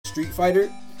Street Fighter.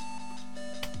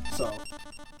 So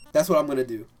that's what I'm gonna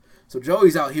do. So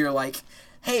Joey's out here like,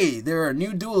 hey, there are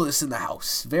new duelists in the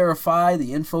house. Verify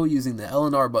the info using the L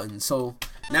and R button. So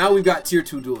now we've got tier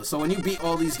 2 duelists. So when you beat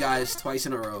all these guys twice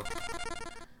in a row,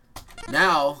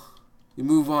 now you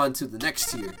move on to the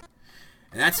next tier.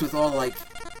 And that's with all like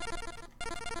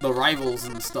the rivals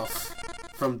and stuff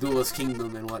from Duelist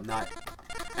Kingdom and whatnot.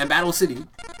 And Battle City.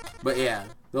 But yeah,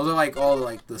 those are like all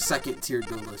like the second tier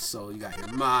duelists. So you got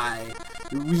your Mai,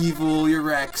 your Weevil, your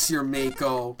Rex, your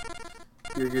Mako,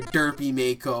 your Derpy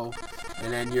Mako,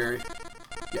 and then your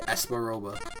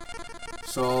Esparoba.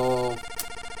 So,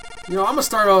 you know, I'm gonna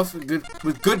start off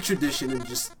with good tradition and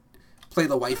just play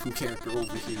the waifu character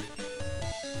over here.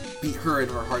 Beat her and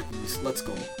her heartbeats. Let's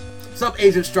go. What's up,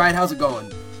 Agent Stride? How's it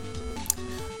going?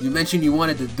 You mentioned you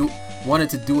wanted to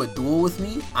do a duel with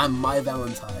me. I'm my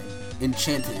Valentine,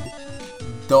 enchanted.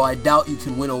 Though I doubt you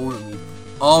can win over me.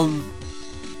 I'm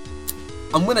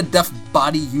gonna def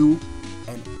body you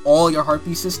and all your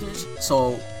Harpy sisters.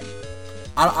 So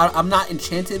I'm not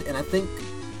enchanted, and I think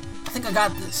I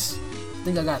got this. I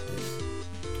think I got this.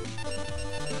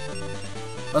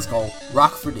 Let's go.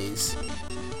 Rock for days.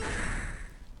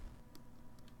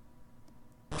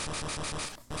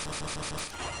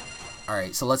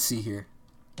 Alright, so let's see here.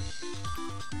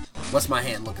 What's my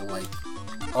hand looking like?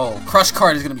 Oh, Crush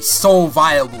card is gonna be so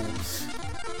viable.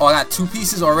 Oh, I got 2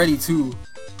 pieces already too.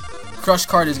 Crush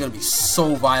card is gonna be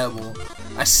so viable.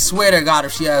 I swear to God,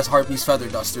 if she has Harpy's Feather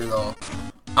Duster though,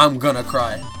 I'm gonna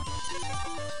cry.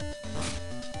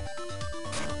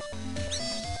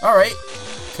 Alright,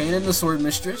 Kanan the Sword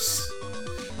Mistress.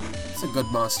 It's a good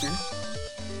monster.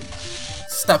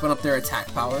 Stepping up their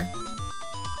attack power.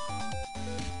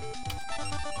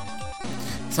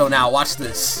 So now, watch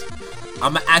this.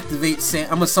 I'm gonna activate I'm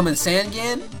gonna summon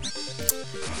Sangan,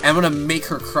 and I'm gonna make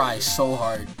her cry so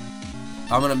hard.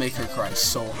 I'm gonna make her cry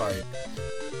so hard.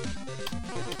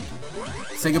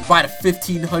 Say goodbye to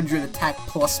 1500 attack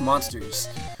plus monsters.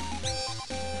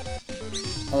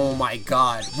 Oh my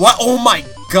god. What? Oh my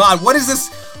god. What is this?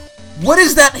 What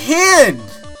is that hand?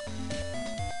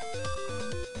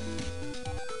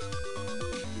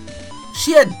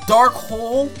 She had Dark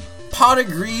Hole, Pot of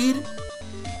Greed,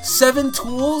 7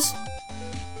 tools.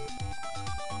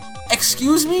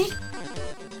 Excuse me?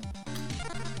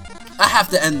 I have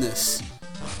to end this.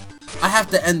 I have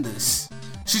to end this.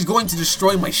 She's going to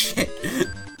destroy my shit.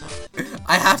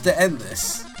 I have to end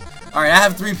this. Alright, I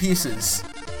have 3 pieces.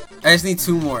 I just need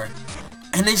 2 more.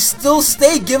 And they still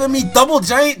stay giving me double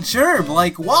giant germ.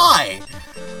 Like, why?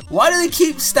 Why do they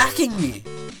keep stacking me?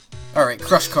 Alright,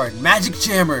 Crush card. Magic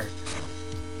Jammer.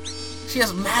 She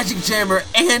has Magic Jammer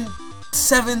and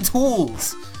 7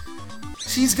 tools.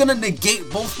 She's gonna negate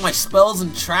both my spells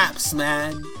and traps,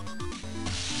 man.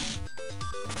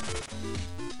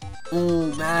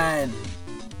 Oh, man.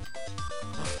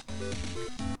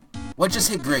 What just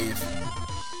hit grave?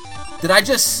 Did I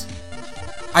just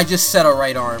set a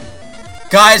right arm.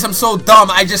 Guys, I'm so dumb.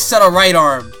 I just set a right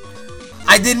arm.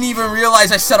 I didn't even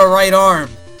realize I set a right arm.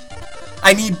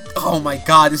 Oh my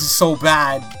god, this is so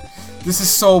bad. This is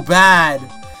so bad.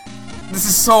 This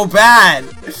is so bad.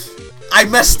 I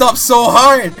messed up so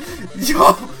hard.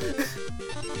 Yo.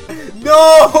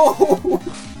 No.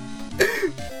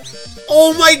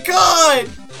 Oh my god.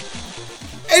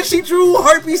 And she drew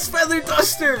Harpy's Feather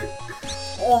Duster.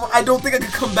 Oh, I don't think I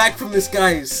can come back from this,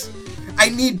 guys. I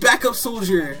need backup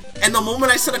soldier. And the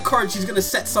moment I set a card, she's gonna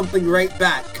set something right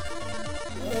back.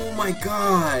 Oh my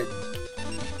god.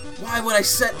 Why would I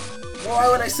set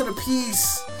a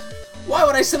piece? Why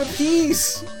would I set a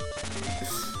piece?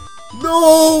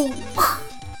 No!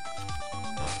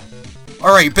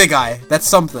 Alright, Big Eye. That's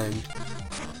something.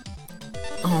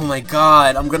 Oh my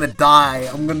god, I'm gonna die.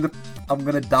 I'm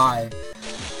gonna die.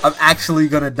 I'm actually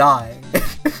gonna die.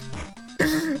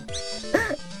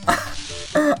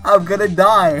 I'm gonna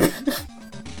die.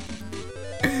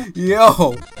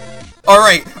 Yo.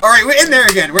 Alright, we're in there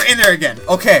again. We're in there again.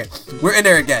 Okay, we're in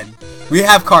there again. We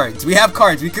have cards. We have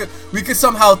cards. We could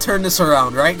somehow turn this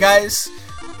around, right guys?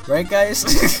 Right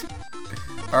guys?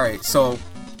 Alright, so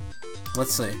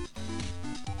let's see.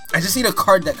 I just need a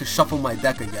card that could shuffle my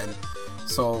deck again.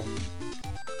 So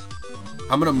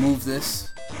I'm gonna move this.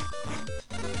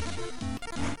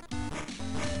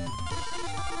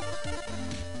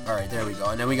 Alright, there we go.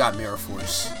 And then we got Mirror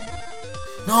Force.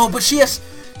 No, but she has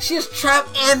Trap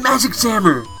and Magic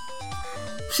Jammer.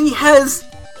 She has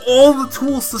all the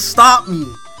tools to stop me.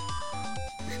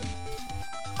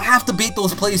 I have to bait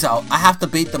those plays out. I have to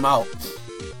bait them out.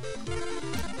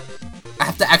 I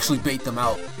have to actually bait them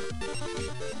out.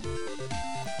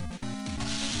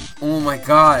 Oh my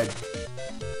god.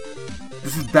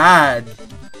 This is bad.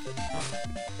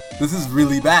 This is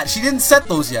really bad. She didn't set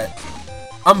those yet.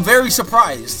 I'm very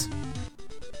surprised.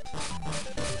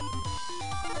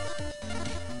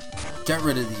 Get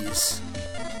rid of these.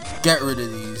 Get rid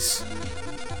of these.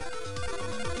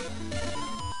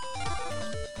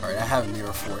 Alright, I have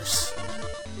Mirror Force.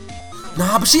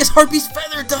 Nah, but she has Harpy's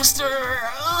Feather Duster!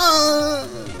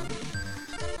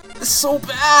 This is so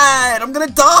bad! I'm gonna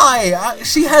die!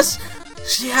 She has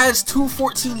 2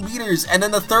 14 beaters, and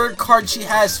then the third card she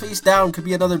has face down could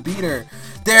be another beater.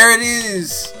 There it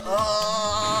is!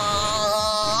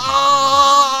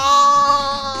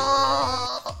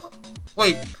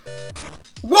 Wait.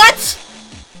 What?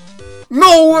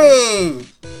 No way!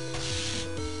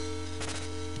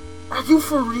 Are you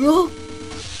for real?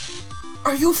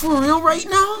 Are you for real right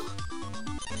now?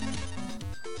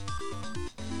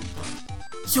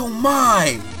 Yo,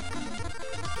 my!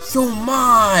 Yo,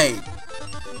 my!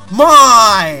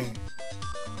 My!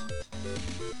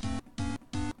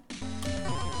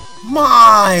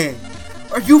 My!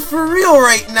 Are you for real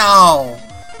right now?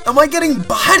 Am I getting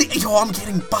bodied? Yo, I'm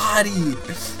getting bodied.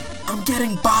 I'm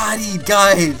getting bodied,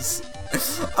 guys.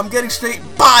 I'm getting straight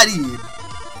bodied.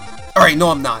 Alright, no,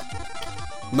 I'm not.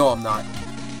 No, I'm not.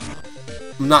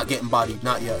 I'm not getting bodied,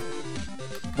 not yet.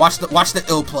 Watch the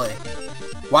ill play.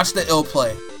 Watch the ill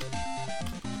play.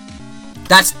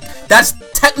 That's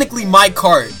technically my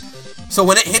card. So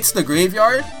when it hits the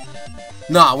graveyard,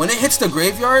 nah, when it hits the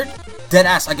graveyard, dead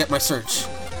ass, I get my search.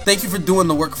 Thank you for doing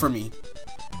the work for me.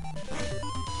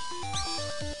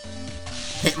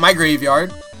 Hit my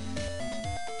graveyard.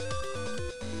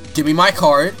 Give me my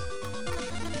card.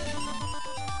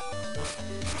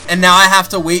 And now I have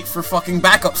to wait for fucking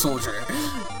backup soldier.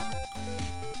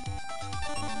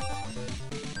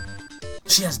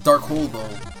 She has Dark Hole though.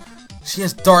 She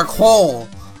has Dark Hole.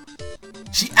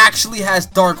 She actually has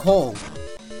Dark Hole.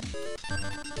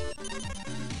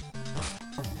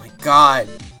 Oh my god.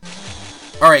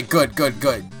 Alright, good.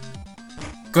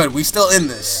 Good, we still in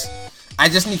this. I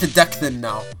just need to deck thin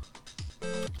now.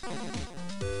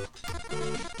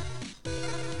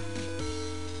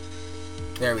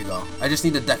 There we go. I just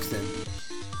need to deck thin.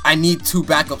 I need 2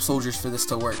 backup soldiers for this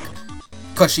to work.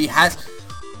 Cause she has...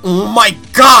 Oh my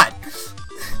god!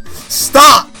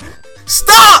 Stop!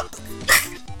 Stop!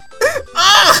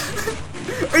 Ah!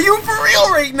 Are you for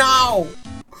real right now?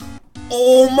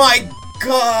 Oh my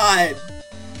god!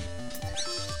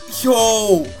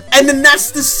 Yo! And then that's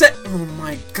the set. Oh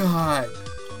my god.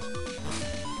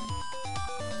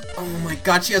 Oh my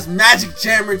god, she has Magic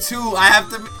Jammer too. I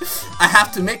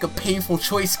have to make a painful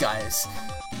choice, guys.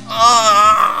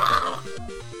 Ah!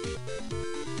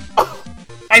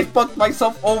 I fucked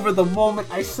myself over the moment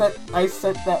I set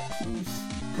that piece.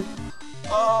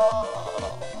 Oh.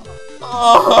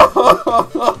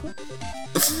 Oh.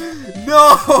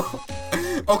 No.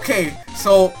 Okay,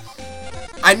 so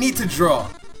I need to draw.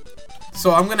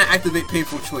 So I'm gonna activate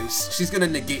Painful Choice. She's gonna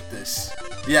negate this.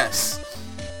 Yes.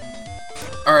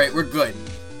 Alright, we're good.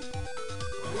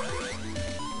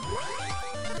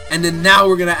 And then now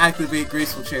we're gonna activate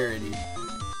Graceful Charity.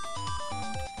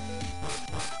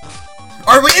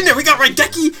 Alright, we're in there! We got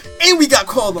Raigeki and we got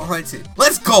Call of the Haunted.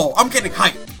 Let's go! I'm getting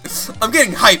hype. I'm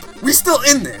getting hype. We still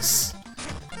in this.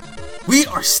 We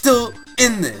are still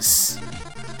in this.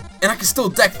 And I can still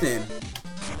deck thin.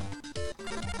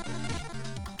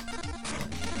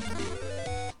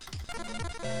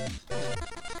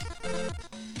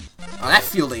 Oh, that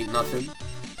field ain't nothing.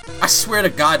 I swear to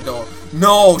God, though.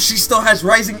 No, she still has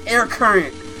Rising Air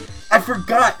Current. I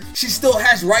forgot. She still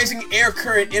has Rising Air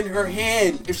Current in her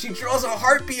hand. If she draws a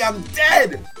Harpy, I'm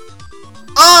dead.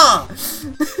 Ah!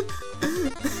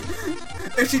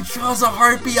 If she draws a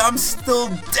Harpy, I'm still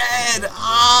dead.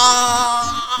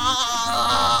 Ah!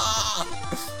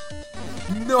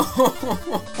 No.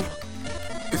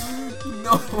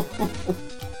 No.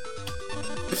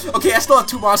 Okay, I still have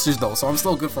 2 monsters though, so I'm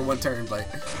still good for 1 turn, but...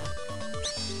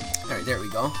 Alright, there we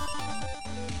go.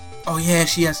 Oh yeah,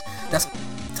 she has... That's...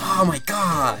 Oh my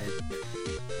god!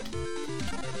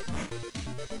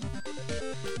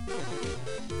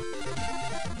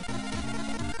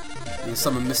 I'm gonna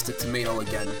summon Mystic Tomato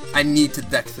again. I need to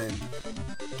deck thin.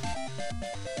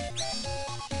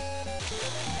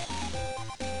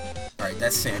 Alright,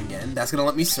 that's Sangan. That's gonna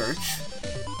let me search.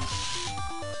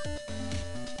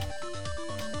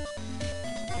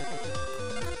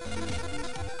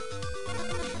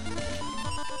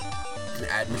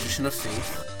 Add Magician of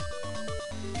Faith.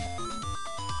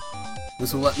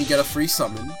 This will let me get a free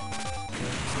summon.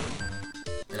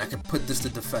 And I can put this to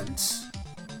defense.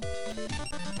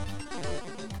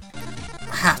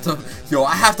 I have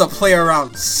to play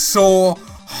around so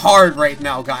hard right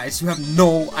now, guys. You have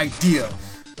no idea.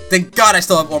 Thank God I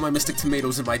still have all my Mystic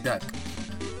Tomatoes in my deck.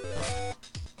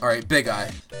 Alright, Big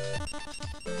Eye.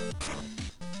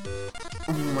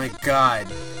 Oh my god.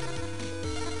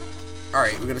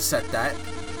 Alright, we're gonna set that.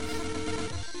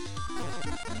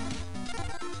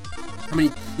 How many?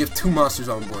 You have 2 monsters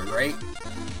on board, right?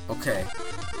 Okay.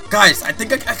 Guys, I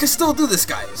think I can still do this,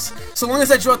 guys. So long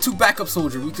as I draw 2 backup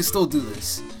soldiers, we can still do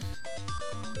this.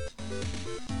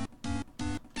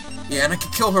 Yeah, and I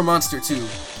can kill her monster, too.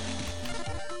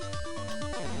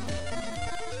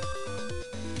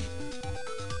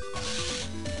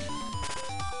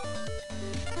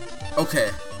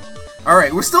 Okay.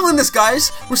 Alright, we're still in this,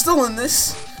 guys. We're still in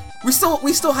this. We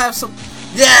still have some...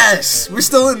 Yes! We're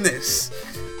still in this.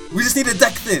 We just need to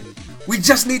deck thin. We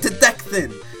just need to deck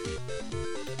thin.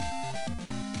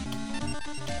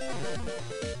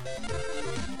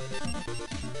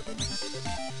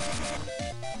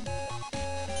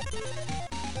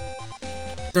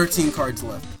 $13 cards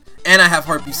left. And I have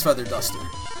Harpy's Feather Duster.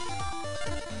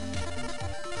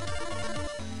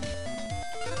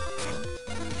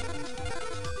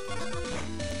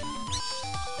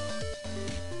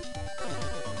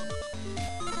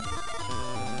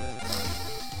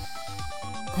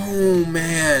 Oh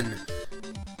man,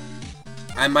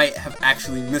 I might have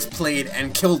actually misplayed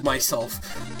and killed myself.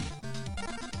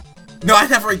 No, I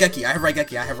have Raigeki. I have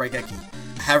Raigeki. I have Raigeki.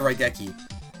 I have Raigeki.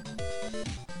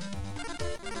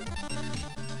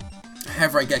 I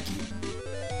have Raigeki.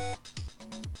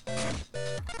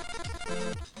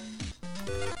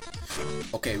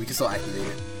 Okay, we can still activate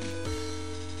it.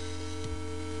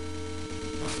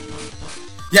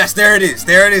 Yes, there it is.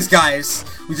 There it is, guys.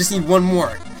 We just need one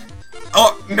more.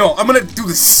 Oh, no, I'm gonna do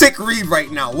the sick read right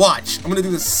now. Watch. I'm gonna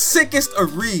do the sickest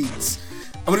of reads.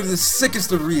 I'm gonna do the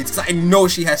sickest of reads, because I know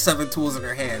she has 7 tools in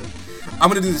her hand. I'm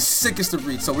gonna do the sickest of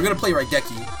reads. So we're gonna play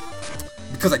Raigeki,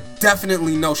 because I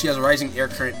definitely know she has a Rising Air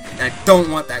Current, and I don't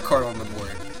want that card on the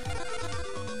board.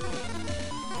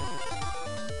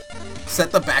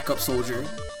 Set the backup soldier.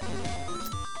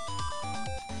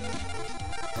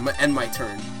 I'm gonna end my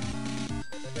turn.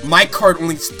 My card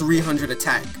only has 300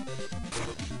 attack.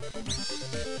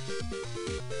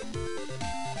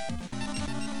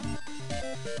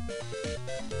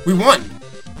 We won!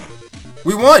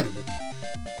 We won!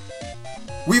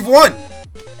 We've won!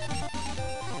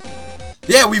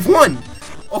 Yeah, we've won!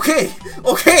 Okay,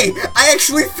 okay, I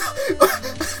actually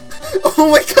oh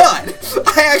my god!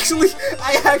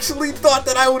 I actually thought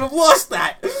that I would have lost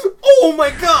that! Oh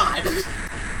my god!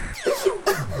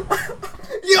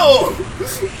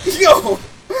 Yo!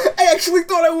 I actually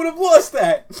thought I would have lost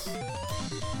that!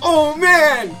 Oh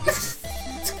man!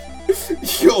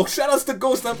 Yo, shoutouts to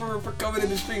Ghost Emperor for coming in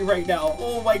the stream right now.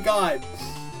 Oh my god.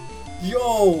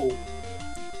 Yo.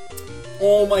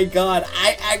 Oh my god.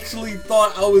 I actually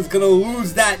thought I was gonna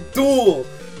lose that duel.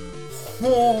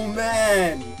 Oh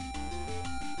man.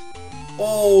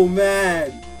 Oh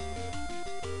man.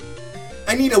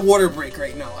 I need a water break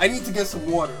right now. I need to get some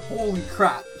water. Holy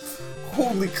crap.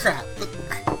 Holy crap.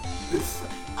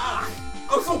 Ah,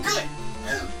 I'm so good.